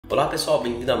Olá pessoal,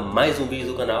 bem-vindo a mais um vídeo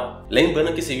do canal.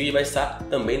 Lembrando que esse vídeo vai estar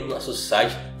também no nosso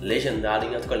site, legendado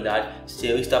em alta qualidade. Se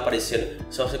não está aparecendo,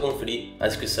 é só você conferir na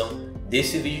descrição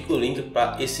desse vídeo, que o link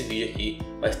para esse vídeo aqui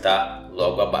vai estar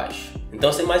logo abaixo.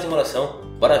 Então, sem mais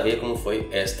enrolação, bora ver como foi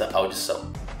esta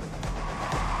audição.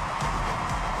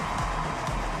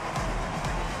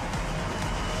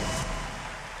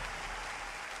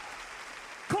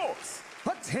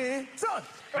 Hands up!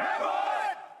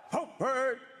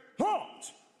 Bird,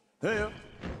 launch! There.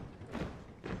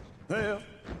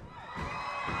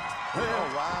 Oh,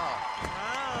 wow.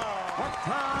 One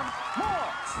time,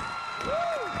 launch!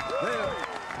 There.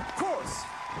 Course,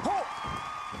 halt!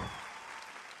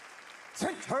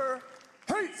 Take her,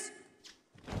 haste!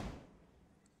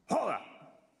 Hold up!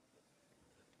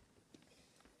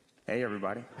 Hey,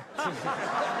 everybody.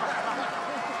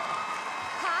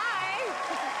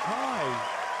 Hi.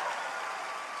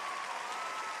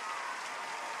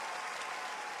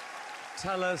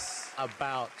 Tell us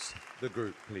about the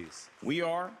group, please. We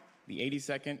are the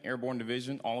 82nd Airborne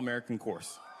Division All-American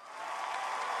Course.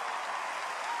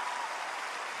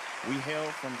 We hail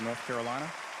from North Carolina.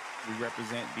 We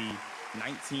represent the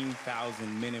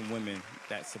 19,000 men and women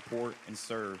that support and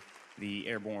serve the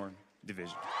Airborne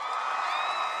Division.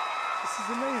 This is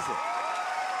amazing.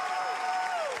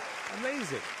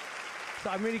 Amazing. So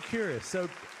I'm really curious. So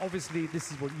obviously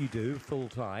this is what you do full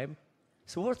time.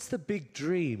 So what's the big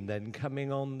dream then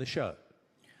coming on the show?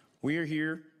 We are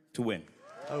here to win.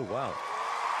 Oh, wow.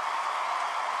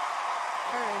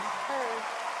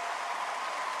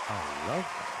 I love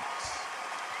that.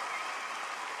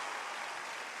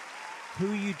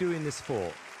 Who are you doing this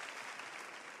for?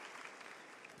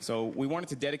 So we wanted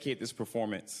to dedicate this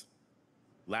performance.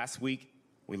 Last week,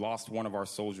 we lost one of our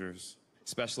soldiers,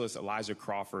 Specialist Elijah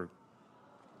Crawford.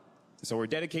 So we're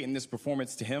dedicating this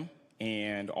performance to him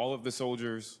and all of the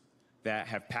soldiers that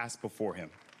have passed before him.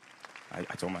 I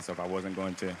told myself I wasn't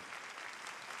going to.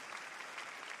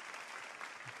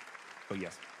 But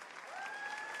yes.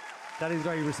 That is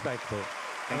very respectful.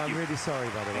 Thank and you. I'm really sorry,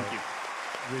 by the way. Thank you.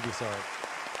 Really sorry.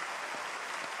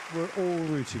 We're all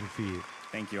rooting for you.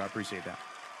 Thank you. I appreciate that.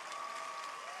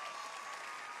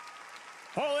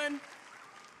 Hold in.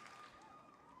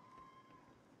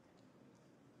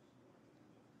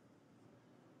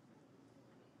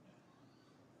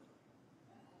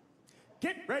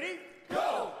 Get ready,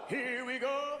 go! Here we go,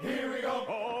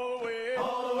 all the way,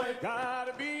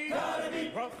 Gotta be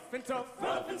rough and tough,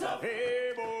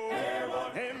 airborne,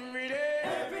 every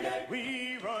day,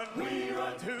 we run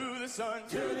to the sun,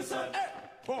 airborne,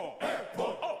 all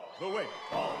the way,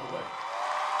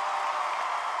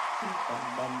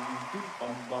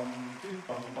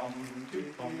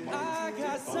 I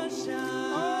got sunshine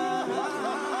on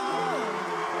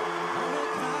a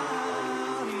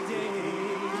cloudy day,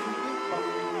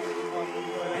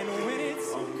 and when it's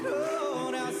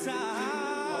cold outside,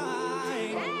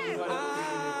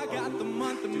 I got the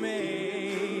month of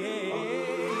May.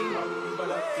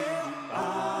 I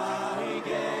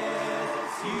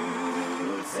guess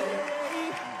you'd say,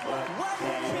 what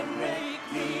can make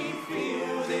me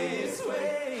feel this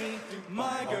way,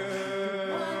 my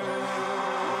girl?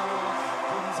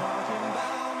 I'm talking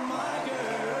about my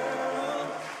girl,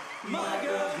 my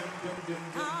girl.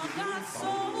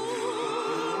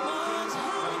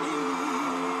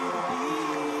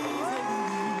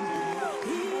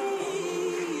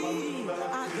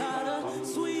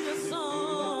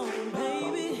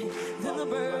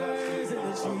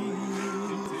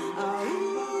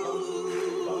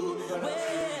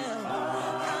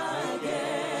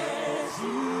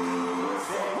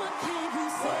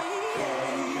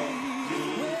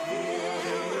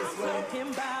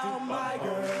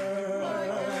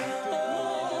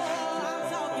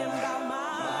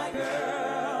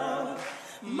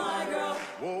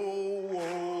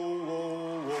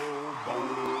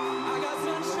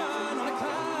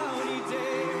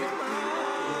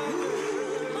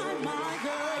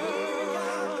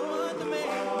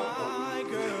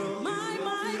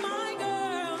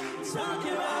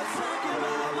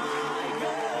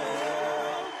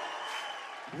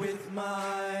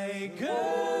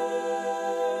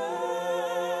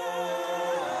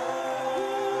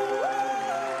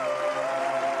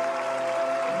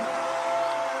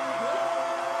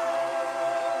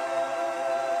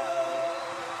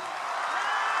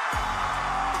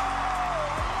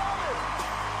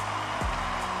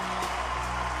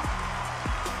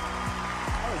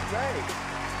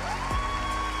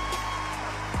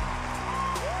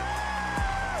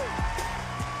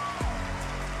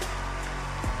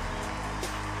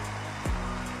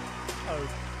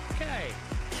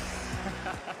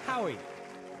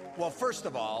 Well, first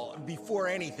of all, before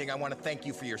anything, I want to thank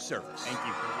you for your service. Thank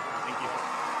you. Thank you.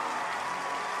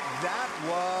 That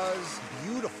was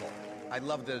beautiful. I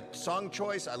love the song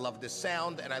choice, I love the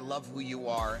sound, and I love who you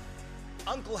are.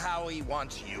 Uncle Howie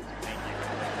wants you. Thank you.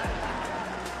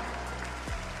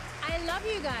 I love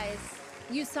you guys.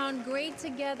 You sound great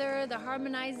together. The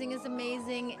harmonizing is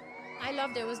amazing. I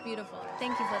loved it. It was beautiful.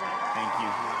 Thank you for that. Thank you.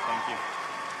 Thank you.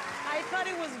 I thought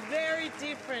it was very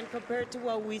different compared to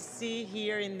what we see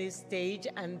here in this stage,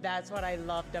 and that's what I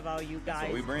loved about you guys.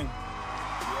 That's what we bring.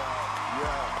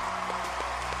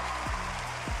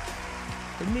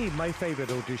 For me, my favorite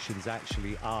auditions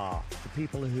actually are the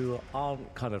people who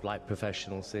aren't kind of like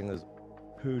professional singers,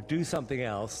 who do something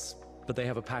else, but they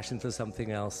have a passion for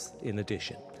something else in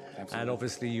addition. Absolutely. And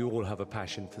obviously you all have a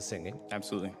passion for singing.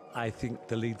 Absolutely. I think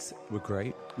the leads were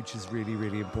great, which is really,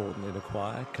 really important in a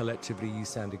choir. Collectively, you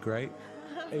sounded great.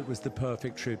 It was the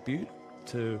perfect tribute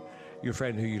to your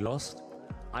friend who you lost.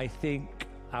 I think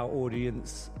our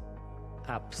audience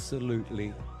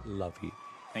absolutely love you.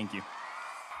 Thank you.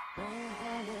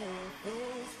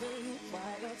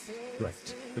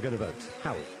 Right, we're going to vote.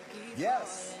 Howie.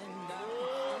 Yes.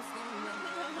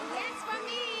 Yes, for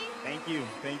me. Thank you.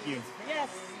 Thank you. Yes.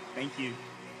 Thank you.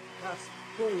 That's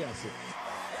 4 yeses.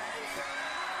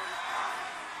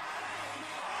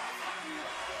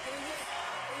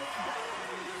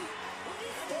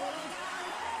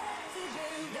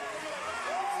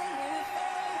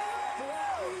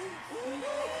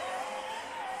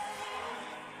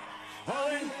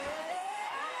 Holly,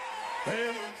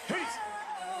 and peace.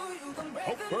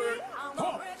 Over,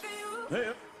 talk.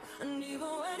 Yeah.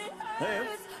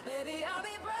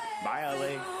 Bye,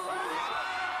 LA.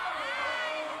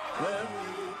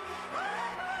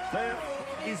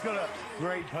 He's got a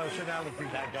great personality,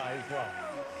 that guy as well.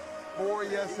 4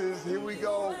 yeses, here we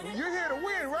go. You're here to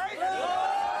win, right? Let's go.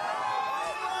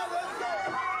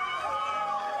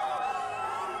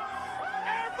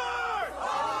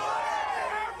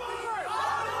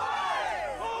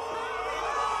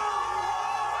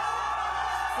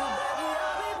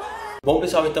 Bom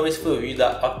pessoal, então esse foi o vídeo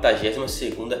da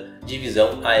 82ª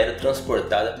Divisão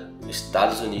Aerotransportada dos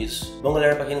Estados Unidos. Bom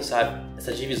galera, para quem não sabe,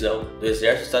 essa divisão do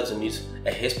Exército dos Estados Unidos é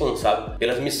responsável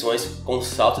pelas missões com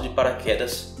salto de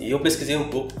paraquedas. E eu pesquisei um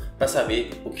pouco para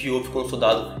saber o que houve com o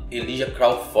soldado Elijah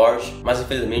Crawford, mas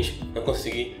infelizmente não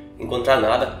consegui encontrar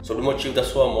nada sobre o motivo da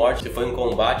sua morte, se foi em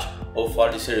combate ou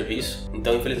fora de serviço.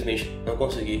 Então infelizmente não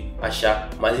consegui achar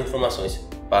mais informações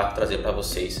para trazer para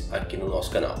vocês aqui no nosso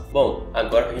canal. Bom,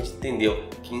 agora que a gente entendeu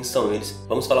quem são eles,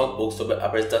 vamos falar um pouco sobre a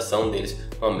apresentação deles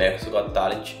no America's Got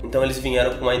Talent. Então eles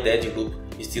vieram com uma ideia de grupo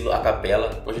estilo a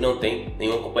capela, onde não tem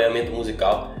nenhum acompanhamento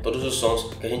musical. Todos os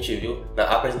sons que a gente viu na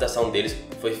apresentação deles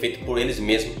foi feito por eles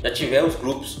mesmos. Já tivemos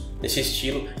grupos nesse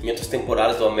estilo em outras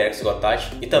temporadas do America's Got Talent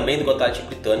e também do Got Talent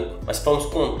britânico, mas vamos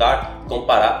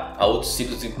comparar a outros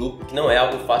estilos de grupo, que não é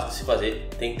algo fácil de se fazer,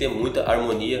 tem que ter muita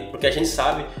harmonia, porque a gente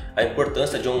sabe a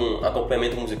importância de um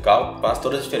acompanhamento musical, faz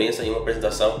toda a diferença em uma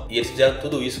apresentação, e eles fizeram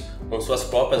tudo isso com suas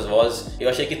próprias vozes. Eu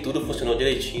achei que tudo funcionou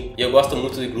direitinho, e eu gosto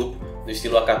muito do grupo do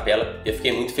estilo a capela, e eu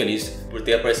fiquei muito feliz por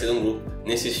ter aparecido um grupo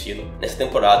nesse estilo, nessa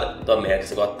temporada do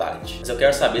America's Got Talent. Mas eu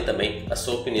quero saber também a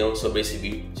sua opinião sobre esse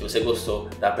vídeo, se você gostou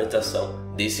da apresentação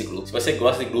desse grupo. Se você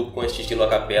gosta de grupo com esse estilo a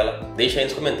capela, deixa aí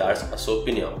nos comentários a sua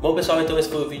opinião. Bom pessoal, então esse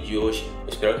foi o vídeo de hoje, eu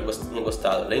espero que vocês tenham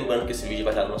gostado. Lembrando que esse vídeo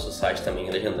vai estar no nosso site também,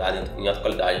 legendado em alta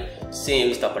qualidade, sem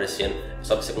ele estar aparecendo, é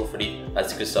só você conferir a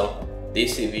descrição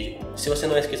desse vídeo. Se você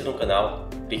não é inscrito no canal,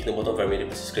 clique no botão vermelho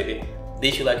para se inscrever.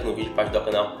 Deixe o like no vídeo para ajudar o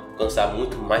canal a alcançar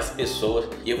muito mais pessoas.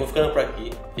 E eu vou ficando por aqui.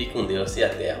 Fique com Deus e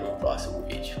até o próximo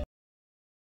vídeo.